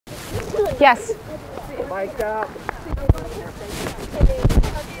Yes. Mike up. I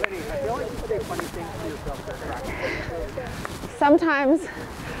feel like you say funny things to yourself. Sometimes.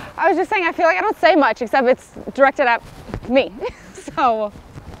 I was just saying, I feel like I don't say much except it's directed at me. So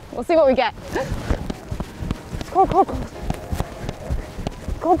we'll see what we get. It's cold, cold, cold.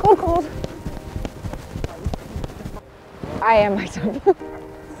 Cold, cold, cold. I am myself.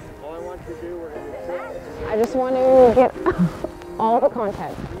 All I want you to do, we're going to I just want to get all the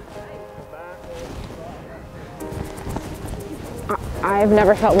content. I've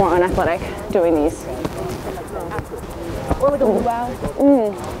never felt more unathletic doing these. Or like a wow.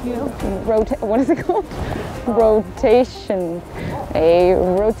 What is it called? Rotation. A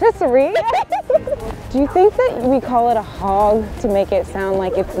rotisserie. Do you think that we call it a hog to make it sound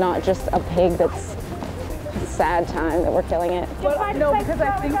like it's not just a pig that's a sad time that we're killing it? No, because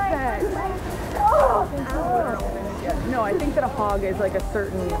I think that no, I think that a hog is like a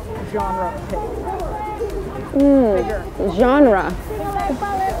certain genre of pig. Genre.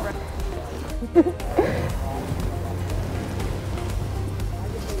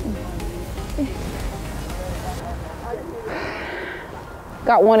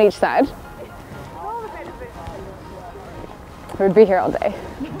 Got one each side. We'd be here all day.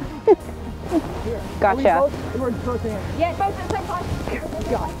 Gotcha. Yeah, both at the same time.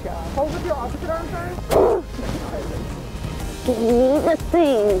 Gotcha. Hold with your opposite arm first. Let's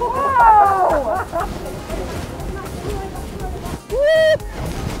see.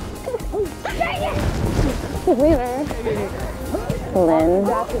 Winner. Lynn.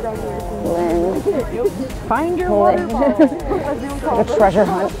 Find your water ball. Like a treasure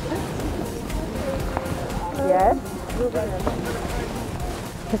hunt. Yes.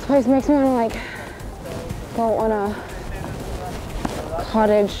 This place makes me want to like go on a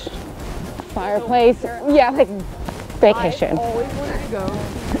cottage fireplace. Yeah, like vacation. I always wanted to go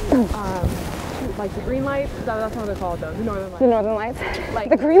to like the green lights. That's what they're called though. The northern lights. The northern lights. Like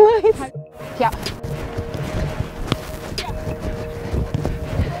the green lights. Yeah.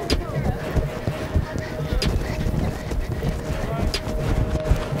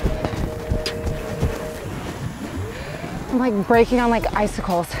 I'm like breaking on like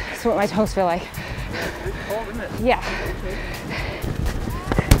icicles. That's what my toes feel like. Yeah.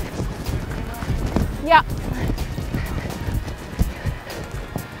 Yeah.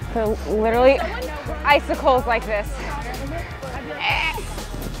 They're literally icicles like this.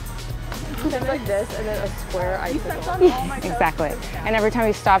 Just like this, and then a square icicle. Exactly. And every time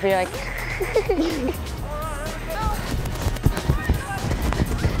you stop, you're like.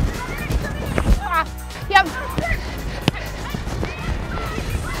 Yep.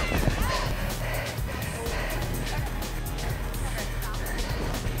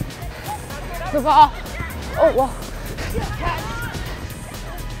 Good ball. Oh, whoa.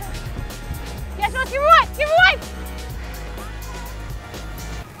 Yes, no, keep it wide, keep it wide.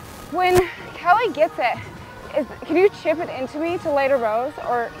 When Kelly gets it, can you chip it into me to later rows?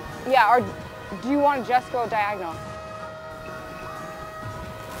 Or, yeah, or do you want to just go diagonal?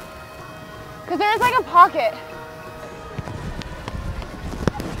 Because there's like a pocket.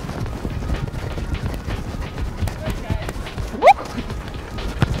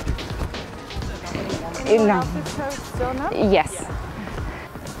 No. Yes.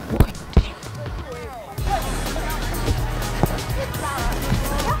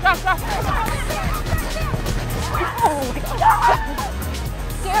 Stop, stop. Oh my God.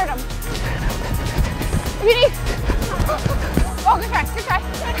 Scared him. You need. Oh, good try, good try.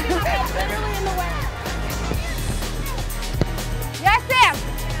 Literally in the way. Yes, Sam.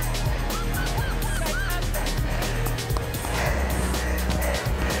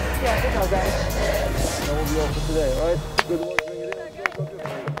 Yeah, good job, guys. That will be all for today, all right? Good work, bring it in. Go, go, go.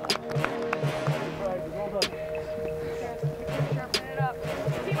 Well done. Sharpen it up.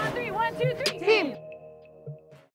 Team on three. 1, 2, 3. Team.